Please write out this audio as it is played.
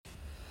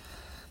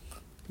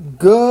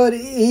Good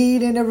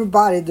evening,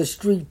 everybody. The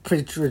Street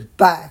Preacher is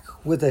back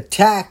with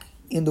attack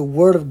in the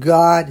Word of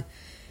God.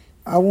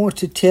 I want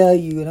to tell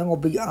you, and I'm going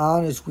to be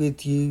honest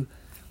with you,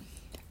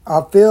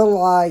 I feel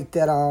like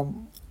that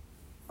I'm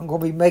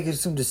going to be making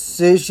some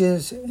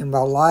decisions in my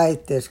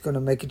life that's going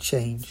to make a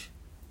change.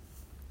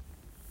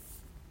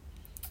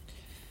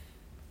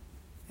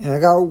 And I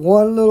got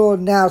one little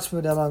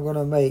announcement that I'm going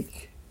to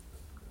make.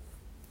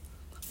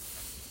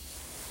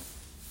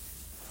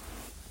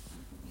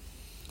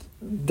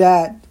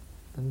 That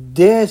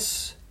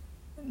this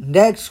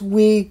next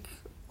week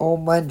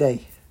on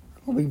Monday,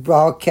 I'll be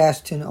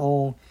broadcasting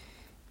on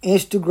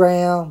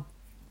Instagram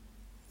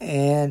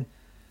and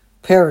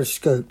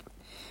Periscope.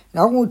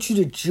 And I want you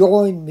to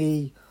join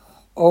me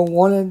on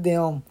one of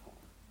them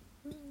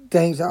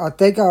things. I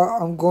think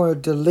I'm going to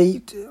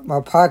delete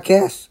my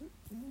podcast.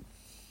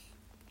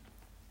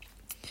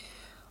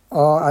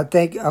 I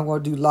think I'm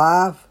going to do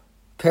live,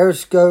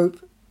 Periscope,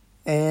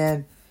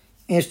 and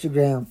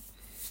Instagram.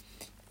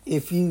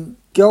 If you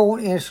go on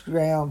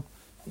Instagram,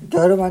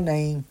 go to my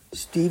name,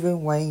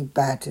 Stephen Wayne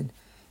Batten,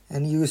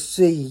 and you'll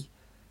see,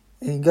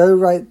 and go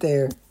right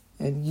there,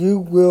 and you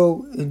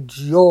will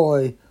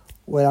enjoy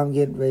what I'm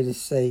getting ready to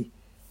say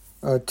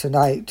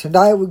tonight.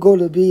 Tonight we're going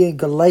to be in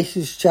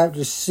Galatians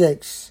chapter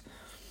 6,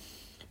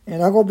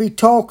 and I'm going to be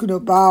talking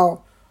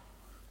about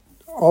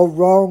our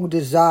wrong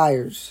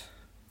desires.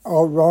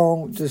 Our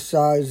wrong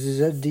desires.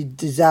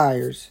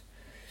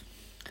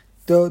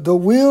 The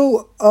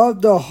will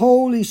of the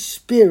Holy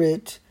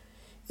Spirit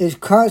is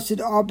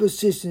constant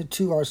opposition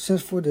to our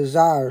sinful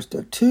desires.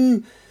 The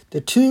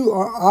two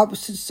are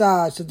opposite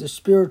sides of the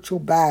spiritual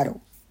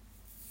battle.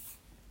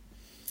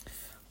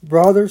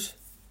 Brothers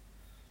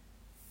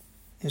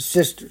and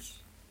sisters.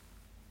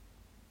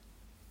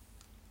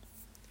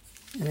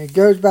 And it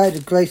goes back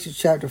to Galatians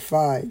chapter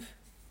 5.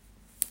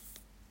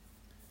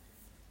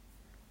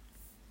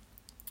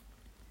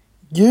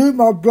 You,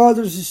 my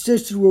brothers and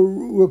sisters,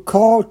 were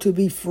called to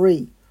be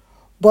free.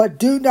 But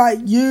do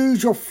not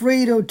use your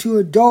freedom to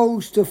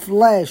indulge the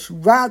flesh.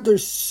 Rather,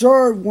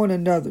 serve one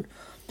another,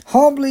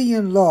 humbly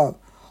in love.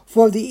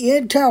 For the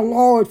entire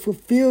law is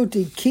fulfilled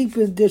in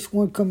keeping this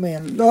one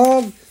command.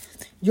 Love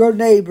your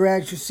neighbor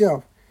as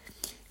yourself.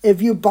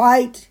 If you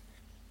bite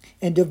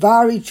and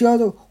devour each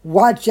other,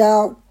 watch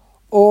out,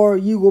 or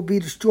you will be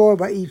destroyed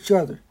by each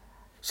other.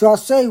 So I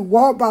say,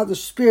 walk by the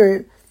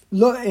Spirit,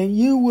 look, and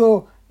you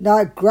will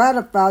not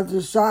gratify the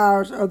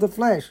desires of the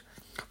flesh.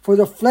 For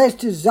the flesh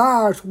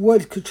desires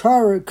what is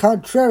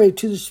contrary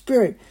to the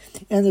Spirit,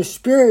 and the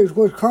Spirit is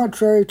what is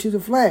contrary to the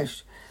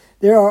flesh.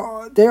 They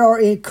are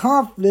in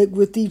conflict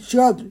with each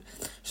other,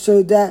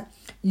 so that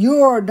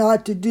you are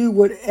not to do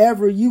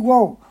whatever you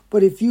want.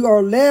 But if you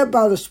are led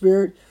by the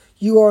Spirit,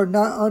 you are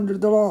not under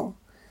the law.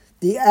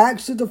 The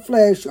acts of the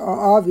flesh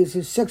are obvious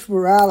in sexual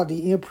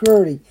morality,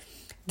 impurity,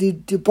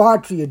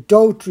 debauchery,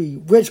 adultery,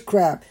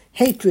 witchcraft,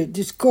 hatred,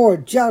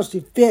 discord, jealousy,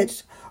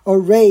 fits, or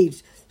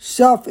rage,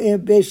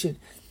 self-ambition,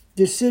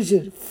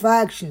 decision,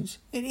 factions,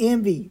 and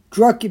envy,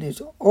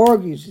 drunkenness,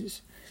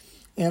 orgies,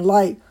 and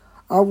like.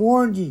 I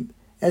warned you,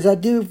 as I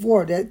did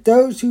before, that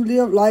those who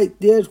live like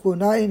this will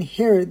not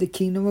inherit the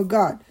kingdom of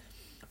God.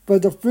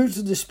 But the fruits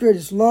of the Spirit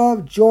is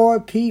love, joy,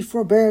 peace,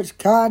 forbearance,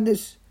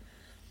 kindness,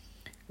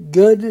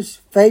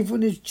 goodness,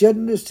 faithfulness,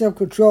 gentleness,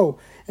 self-control.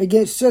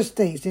 Against such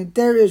things, and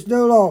there is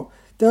no law.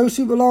 Those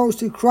who belong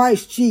to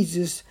Christ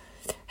Jesus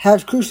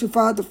have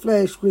crucified the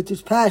flesh with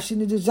its passion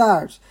and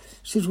desires.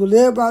 Since we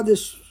live by the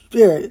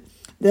Spirit,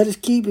 let us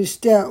keep in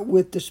step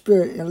with the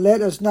Spirit, and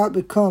let us not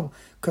become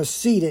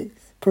conceited,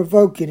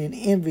 provoking, and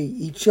envy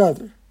each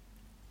other.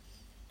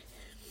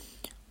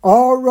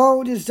 All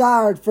wrong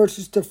desires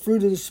versus the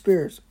fruit of the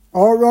Spirit.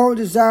 All wrong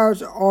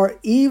desires are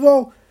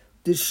evil,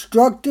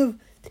 destructive,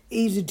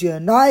 easy to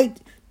ignite,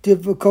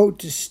 difficult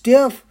to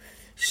stiff,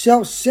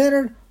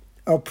 self-centered,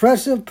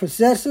 oppressive,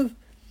 possessive,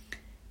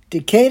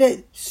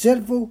 decadent,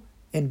 sinful,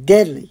 and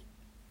deadly.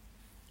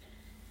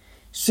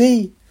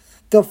 See,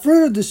 the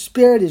fruit of the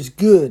Spirit is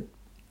good.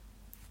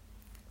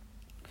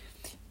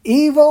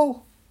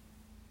 Evil,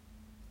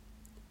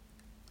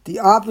 the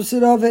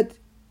opposite of it,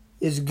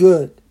 is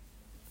good.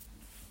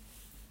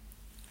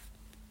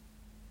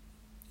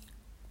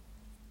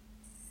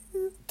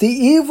 The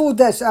evil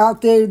that's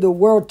out there in the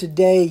world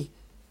today,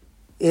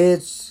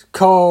 it's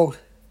called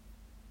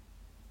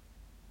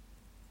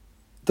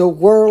the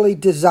worldly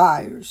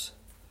desires.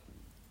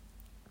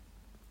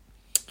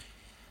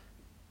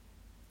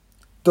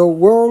 The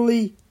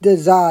worldly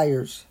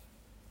desires.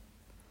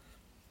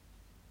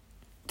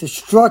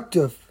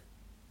 Destructive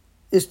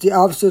is the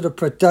opposite of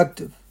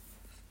productive.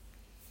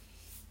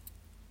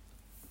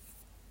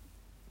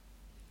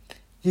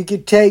 You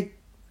can take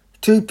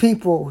two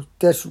people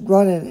that's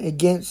running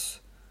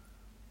against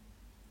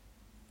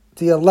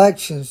the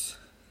elections,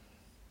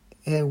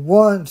 and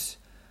one's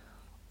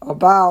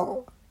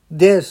about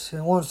this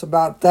and one's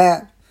about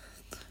that.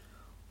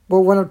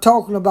 But when I'm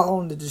talking about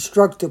on the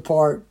destructive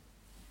part,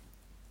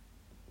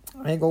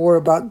 I ain't going to worry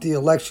about the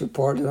election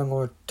part that I'm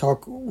going to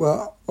talk.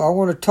 Well, I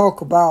want to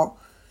talk about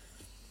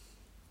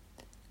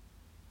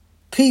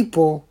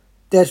people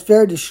that's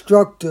very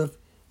destructive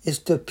is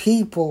the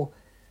people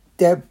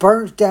that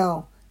burns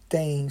down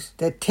things,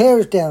 that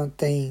tears down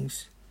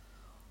things.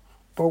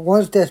 But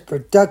ones that's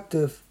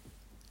productive,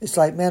 it's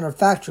like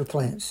manufacturing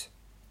plants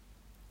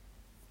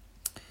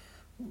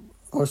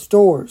or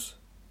stores.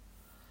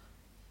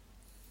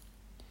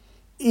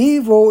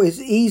 Evil is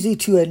easy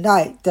to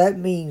ignite. That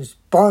means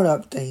burn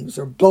up things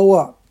or blow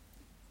up.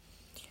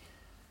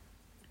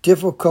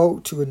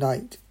 Difficult to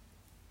ignite.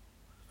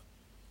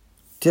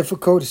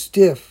 Difficult to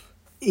stiff.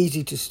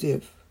 Easy to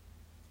stiff.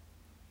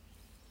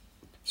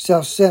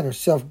 Self-centered,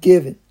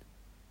 self-giving.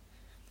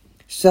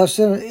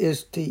 Self-centered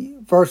is the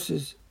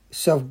versus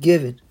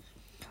self-giving.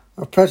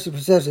 Oppressive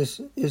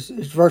possessive is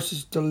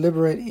versus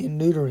deliberate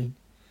and neutering.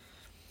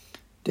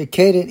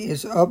 Decadent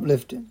is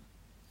uplifting.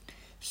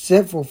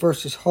 Sinful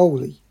versus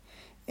holy.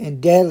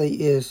 And deadly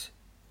is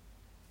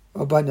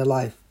abundant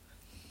life.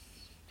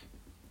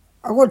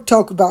 I want to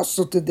talk about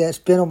something that's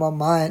been on my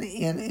mind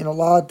in a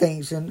lot of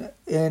things.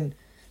 And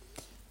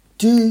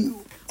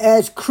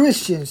as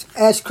Christians,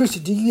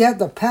 do you have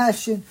the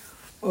passion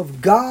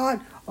of God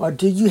or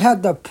do you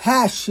have the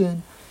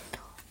passion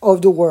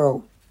of the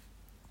world?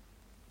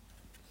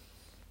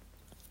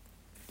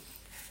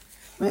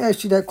 Let me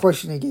ask you that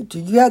question again. Do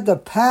you have the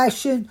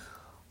passion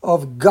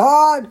of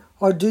God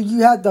or do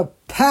you have the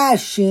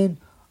passion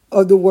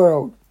of the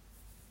world?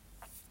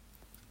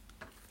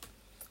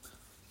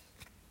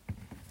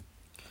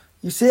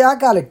 You see, I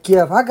got a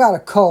gift. I got a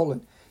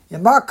calling.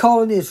 And my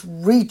calling is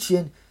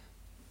reaching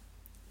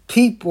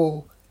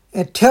people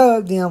and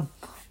telling them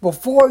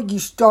before you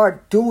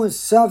start doing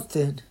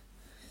something,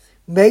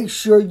 make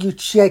sure you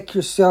check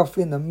yourself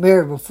in the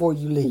mirror before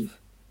you leave.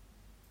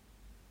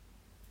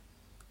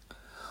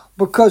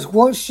 Because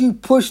once you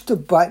push the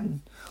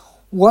button,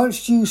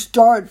 once you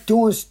start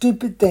doing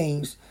stupid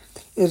things,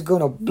 it's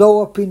going to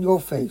blow up in your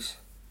face.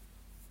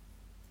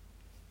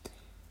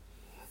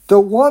 The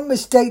one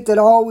mistake that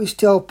I always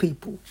tell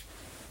people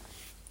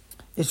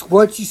is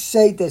what you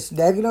say that's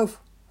negative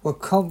will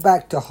come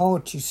back to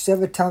haunt you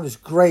 7 times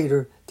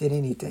greater than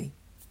anything.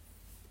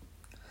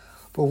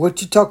 But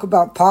what you talk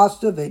about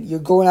positive and you're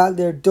going out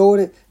there doing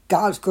it,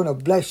 God's going to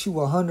bless you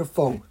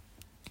 100-fold.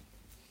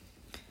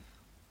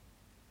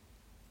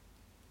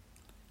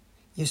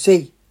 You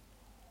see,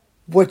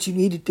 what you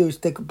need to do is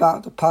think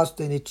about the positive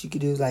thing that you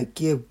can do, like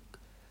give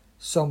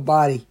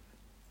somebody,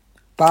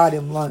 buy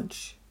them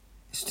lunch.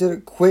 Instead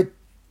of quit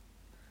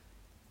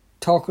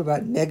talking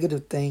about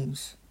negative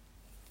things.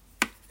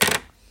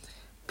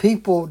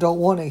 People don't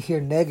want to hear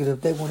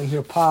negative. They want to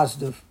hear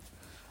positive.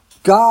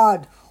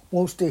 God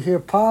wants to hear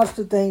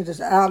positive things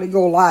that's out of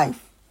your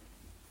life.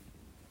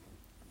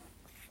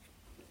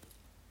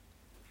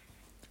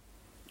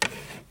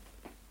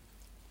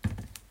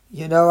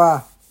 You know,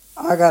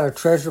 I got a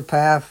treasure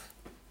path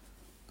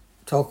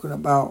talking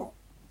about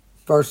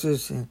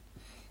verses and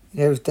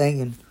everything.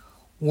 And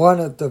one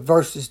of the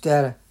verses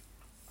that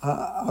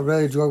I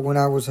really enjoyed when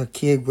I was a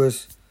kid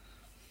was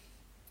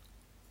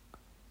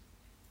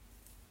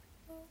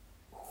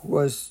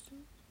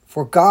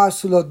for God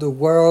so loved the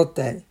world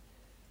that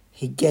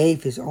he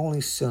gave his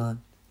only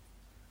son,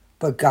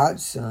 but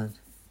God's son.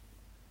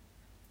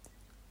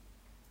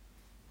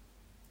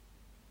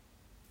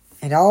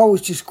 And I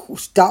always just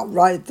stop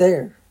right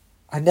there.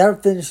 I never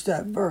finished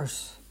that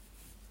verse.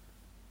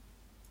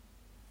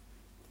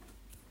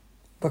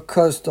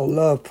 Because the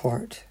love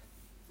part.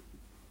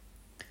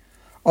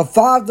 A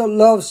father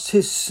loves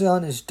his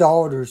son, his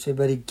daughters,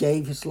 but he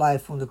gave his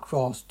life on the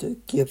cross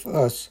to give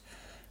us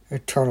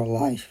eternal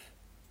life.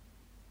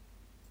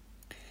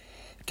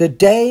 The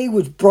day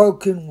was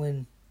broken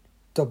when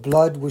the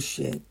blood was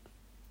shed.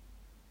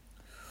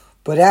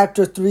 But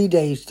after 3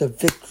 days, the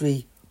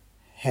victory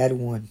had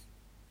won.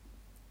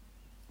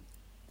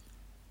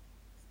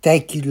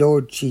 Thank you,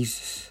 Lord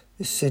Jesus,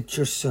 that sent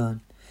your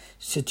son,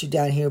 sent you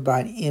down here by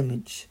an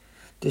image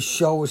to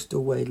show us the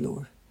way,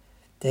 Lord.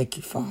 Thank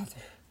you, Father.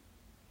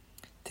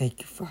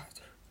 Thank you, Father.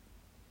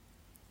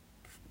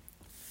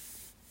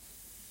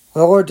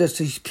 Lord, does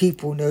these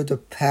people know the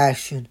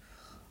passion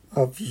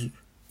of you?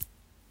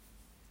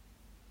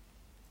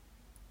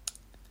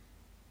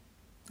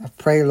 I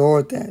pray,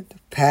 Lord, that the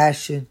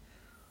passion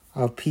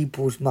of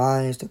people's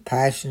minds, the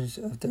passions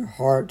of their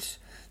hearts,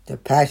 the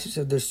passions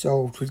of their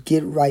souls would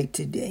get right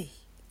today.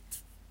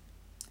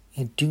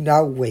 And do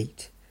not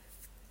wait.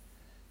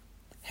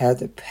 Have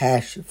the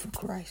passion for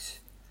Christ.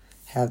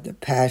 Have the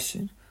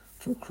passion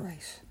for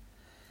Christ.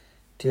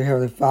 Dear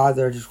Heavenly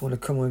Father, I just want to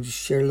come and just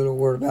share a little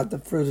word about the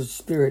fruit of the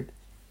Spirit.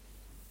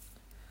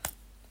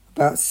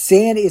 About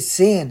sin is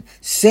sin.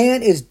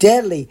 Sin is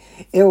deadly.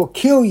 It will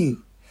kill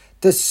you.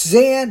 The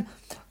sin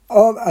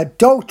of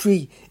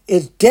adultery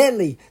is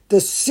deadly.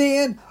 The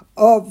sin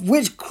of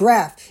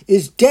witchcraft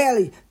is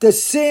deadly. The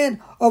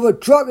sin of a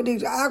drug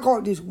addiction,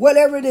 alcohol addiction,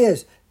 whatever it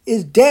is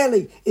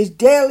deadly. It's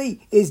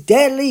deadly. It's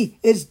deadly.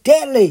 It's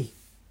deadly.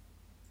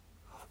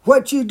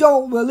 What you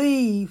don't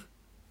believe.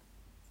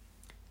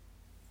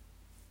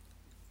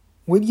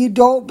 When you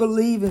don't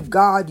believe in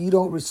God, you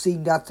don't receive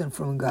nothing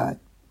from God.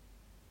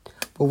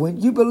 But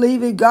when you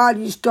believe in God,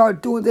 you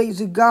start doing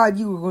things in God,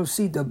 you are going to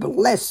see the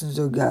blessings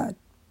of God.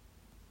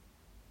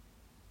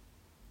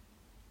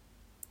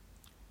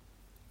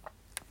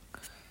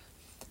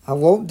 I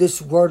want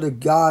this word of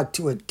God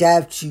to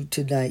adapt you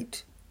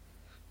tonight.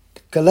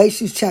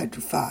 Galatians chapter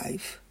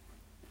 5.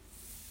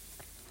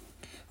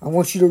 I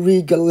want you to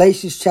read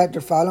Galatians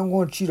chapter 5. I don't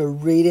want you to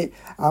read it.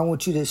 I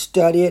want you to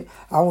study it.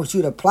 I want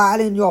you to apply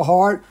it in your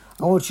heart.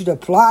 I want you to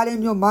apply it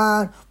in your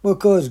mind,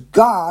 because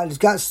God has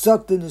got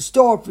something in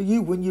store for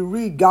you. When you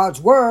read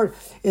God's word,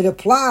 it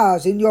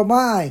applies in your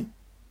mind.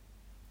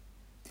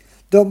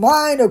 The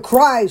mind of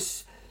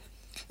Christ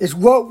is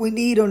what we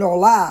need in our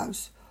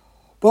lives.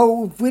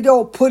 But if we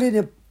don't put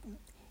it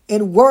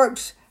in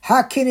works,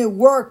 how can it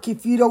work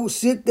if you don't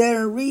sit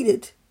there and read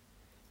it?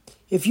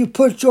 If you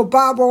put your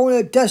Bible on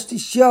a dusty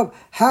shelf,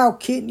 how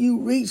can you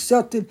read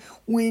something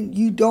when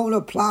you don't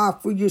apply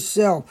for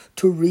yourself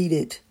to read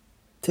it,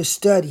 to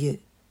study it?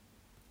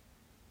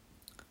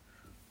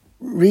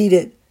 Read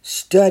it,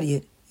 study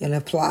it, and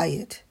apply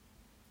it.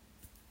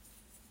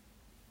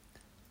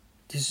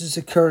 This is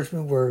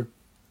encouragement word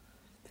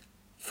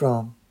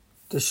from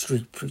the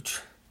street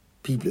preacher.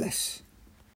 Be blessed.